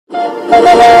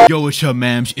Yo, what's up,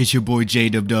 mams? It's your boy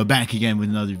J-Dub back again with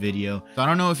another video. So I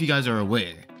don't know if you guys are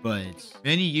aware, but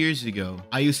many years ago,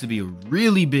 I used to be a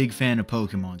really big fan of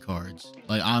Pokemon cards.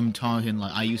 Like, I'm talking,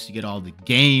 like, I used to get all the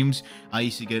games. I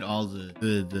used to get all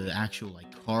the actual,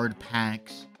 like, card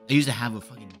packs. I used to have a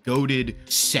fucking goated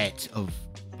set of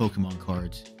Pokemon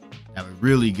cards that were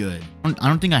really good. I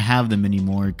don't think I have them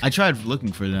anymore. I tried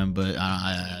looking for them, but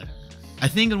I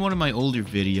think in one of my older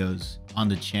videos on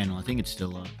the channel, I think it's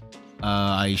still up,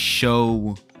 I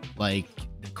show like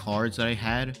the cards that I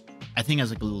had. I think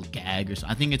as like a little gag or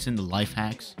something. I think it's in the life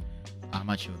hacks. I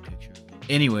might show a picture of it.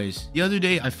 Anyways, the other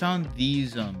day I found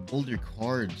these older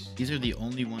cards. These are the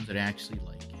only ones that I actually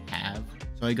like have.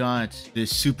 So I got this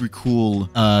super cool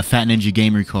Fat Ninja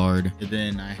Gamer card, and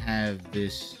then I have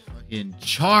this fucking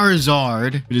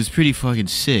Charizard. It is pretty fucking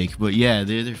sick. But yeah,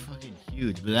 they're fucking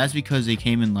huge. But that's because they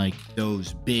came in like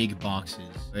those big boxes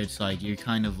where it's like you're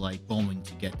kind of like going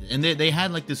to get this. And they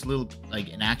had like this little,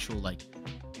 like an actual like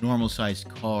normal sized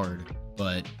card,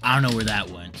 but I don't know where that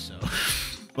went. So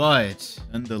but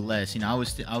nonetheless, you know,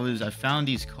 I found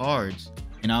these cards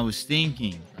and I was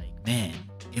thinking like, man,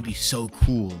 it'd be so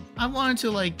cool. I wanted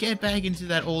to like get back into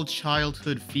that old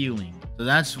childhood feeling. So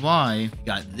that's why I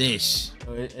got this.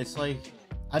 So it's like,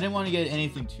 I didn't want to get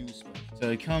anything too special. So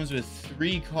it comes with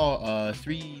three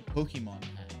Pokemon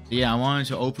packs. So yeah, I wanted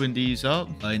to open these up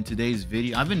in today's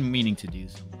video. I've been meaning to do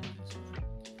something like this, but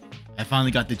I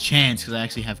finally got the chance because I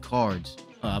actually have cards.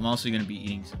 I'm also going to be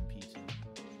eating some pizza.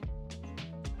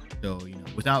 So, you know,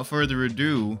 without further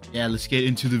ado, yeah, let's get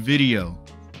into the video.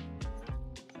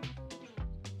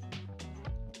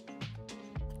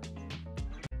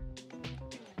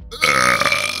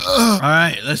 All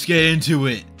right, let's get into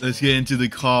it. Let's get into the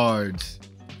cards.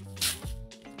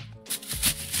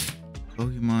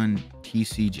 Pokemon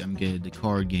TCG. I'm getting the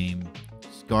card game.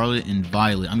 Scarlet and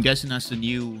Violet. I'm guessing that's the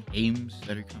new games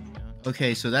that are coming out.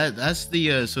 Okay, so that's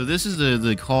the so this is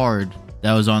the card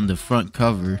that was on the front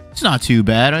cover. It's not too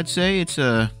bad, I'd say. It's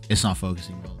not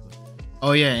focusing well. But,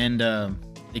 oh yeah, and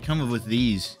they come with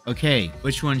these. Okay,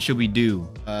 which one should we do?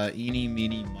 Eeny,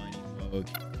 meeny, miny, moe.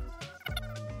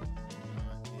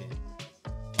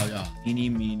 Oh yeah, eeny,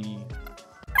 meeny.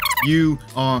 You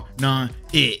are not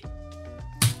it.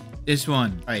 This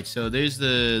one. All right, so there's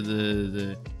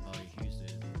the oh, here's the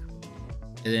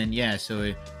code. And then yeah,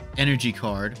 so energy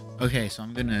card. Okay, so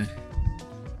I'm gonna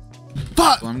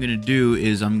what I'm gonna do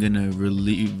is I'm gonna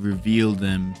reveal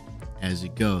them as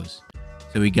it goes.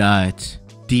 So we got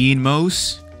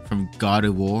Deimos from God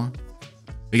of War.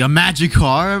 We got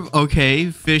Magikarp. Okay,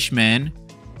 Fishman.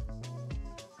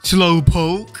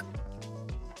 Slowpoke.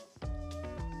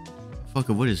 Fuck,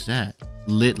 what is that?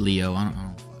 Litleo. I don't.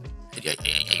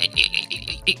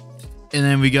 And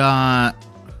then we got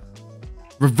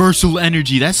Reversal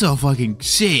Energy. That's so fucking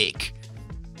sick.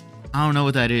 I don't know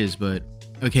what that is, but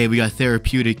okay, we got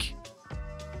Therapeutic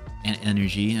and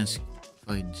Energy. That's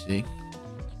fucking sick.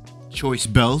 Choice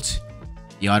Belt.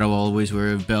 You ought to always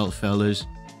wear a belt, fellas.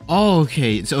 Oh,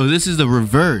 okay, so this is the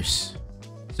reverse.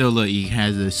 So look, he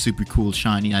has a super cool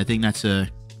shiny. I think that's a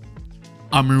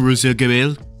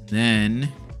Amuruzagabil. Then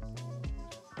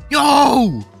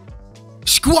yo!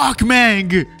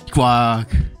 Squawkmang! Squawk.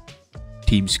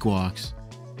 Team Squawks.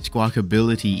 Squawk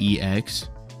Ability EX.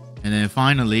 And then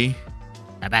finally,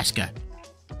 Tabasca.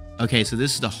 Okay, so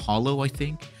this is the hollow, I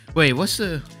think. Wait, what's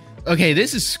the... Okay,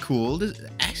 this is cool.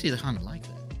 Actually, I kind of like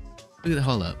that. Look at the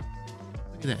hollow.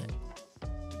 Look at that.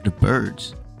 The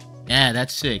birds. Yeah,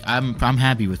 that's sick. I'm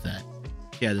happy with that.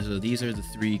 Yeah, so these are the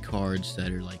three cards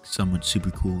that are like somewhat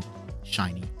super cool.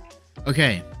 Shiny.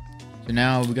 Okay. So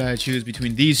now we gotta choose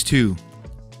between these two.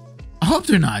 I hope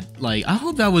they're not, like, I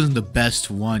hope that wasn't the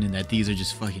best one and that these are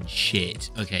just fucking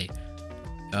shit. Okay.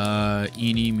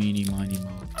 Eeny, meeny, miny,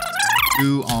 moe.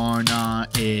 You are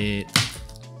not it.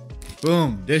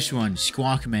 Boom. This one,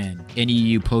 Squawkman.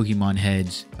 NEU Pokemon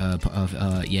heads.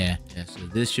 Yeah. So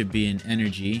this should be an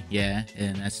energy. Yeah.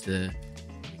 And that's the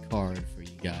card for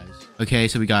you guys. Okay,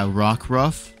 so we got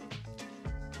Rockruff.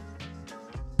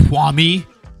 Pommy.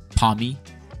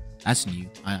 That's new.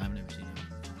 I've never seen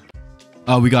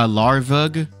that. We got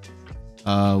Larvug.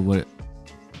 What?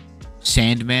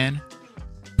 Sandman.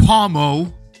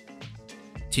 Pomo.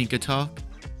 Tinkatalk.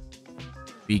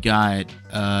 We got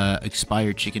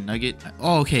Expired Chicken Nugget.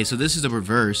 Oh, okay, so this is the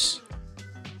reverse.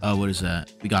 What is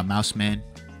that? We got Mouseman.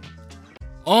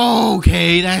 Oh,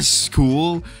 okay, that's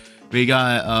cool. We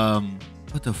got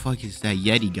what the fuck is that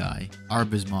Yeti guy?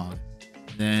 Arbizmog.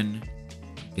 Then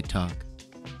Tinkatalk.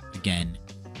 Again.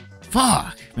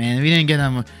 Fuck, man, we didn't get that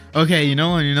much. Okay, you know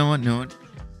what?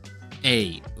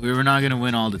 Hey, we were not gonna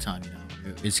win all the time, you know.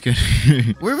 It's good.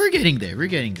 we're getting there.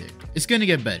 It's gonna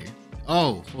get better.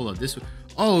 Oh, hold up. This.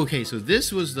 Oh, okay. So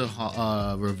this was the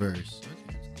reverse.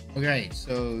 Okay.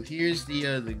 So here's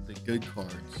the good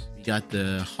cards. We got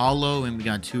the hollow and we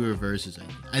got 2 reverses.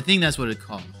 I think that's what it's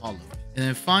called, hollow. And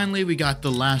then finally we got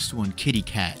the last one, kitty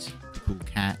cat. Cool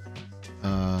cat.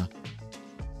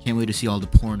 Can't wait to see all the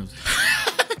porn of.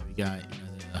 We got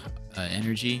the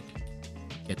energy.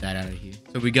 Get that out of here.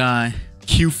 So we got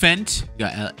Qfent. We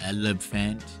got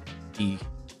Elephant.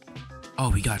 Oh,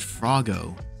 we got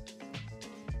Froggo.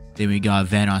 Then we got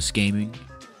Vanos Gaming.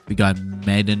 We got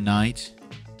Meta Knight.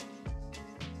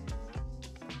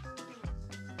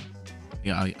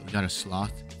 Yeah, we got a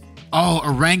sloth. Oh,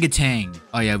 orangutan.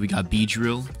 Oh yeah, we got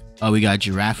Beedrill. Oh, we got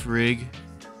Giraffe Rig.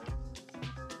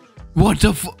 What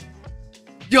the fuck?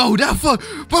 Yo, that fuck,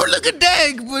 bro! Look at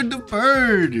that with the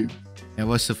bird. And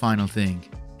what's the final thing?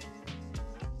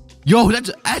 Yo,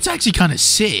 that's actually kind of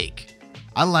sick.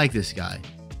 I like this guy.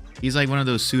 He's like one of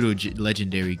those pseudo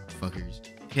legendary fuckers.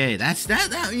 Okay, that's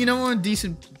that. You know what?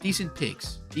 Decent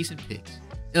picks. Decent picks.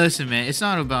 Listen, man, it's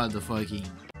not about the fucking.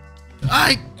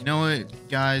 You know what,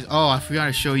 guys? Oh, I forgot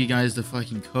to show you guys the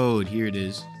fucking code. Here it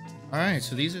is. All right,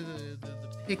 so these are the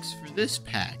picks for this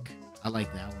pack. I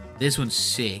like that one. This one's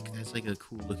sick. That's like a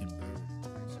cool looking bird.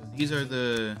 Right, so these are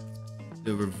the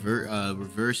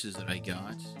reverses that I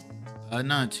got.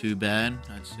 Not too bad,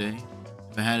 I'd say.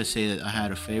 If I had to say that I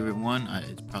had a favorite one,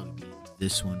 it'd probably be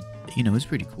this one. You know, it's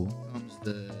pretty cool. Comes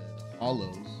the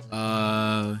hollows.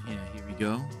 Yeah, here we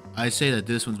go. I'd say that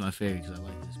this one's my favorite because I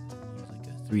like this one. He's like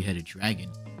a 3-headed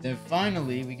dragon. Then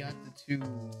finally, we got the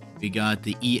 2. We got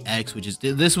the EX, which is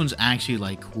this one's actually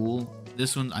like cool.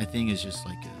 This one I think is just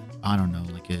like I don't know,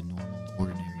 like a normal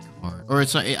ordinary card, or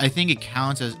it's like I think it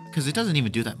counts as because it doesn't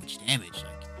even do that much damage.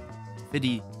 Like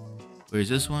 50. Where's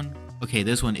this one? Okay,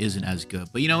 this one isn't as good,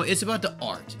 but you know, it's about the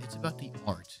art. It's about the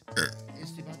art.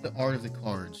 It's about the art of the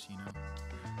cards, you know.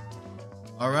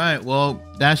 All right, well,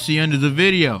 that's the end of the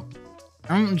video.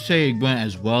 I wouldn't say it went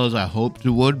as well as I hoped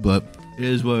it would, but it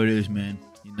is what it is, man.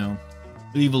 You know,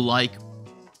 leave a like,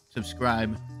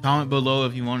 subscribe, comment below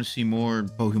if you want to see more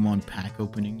Pokemon pack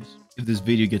openings. If this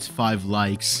video gets 5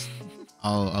 likes,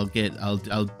 I'll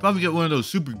probably get one of those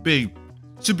super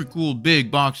cool big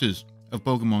boxes of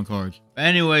Pokemon cards. But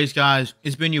anyways, guys,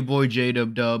 it's been your boy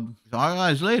JDub. Talk to you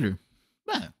guys later.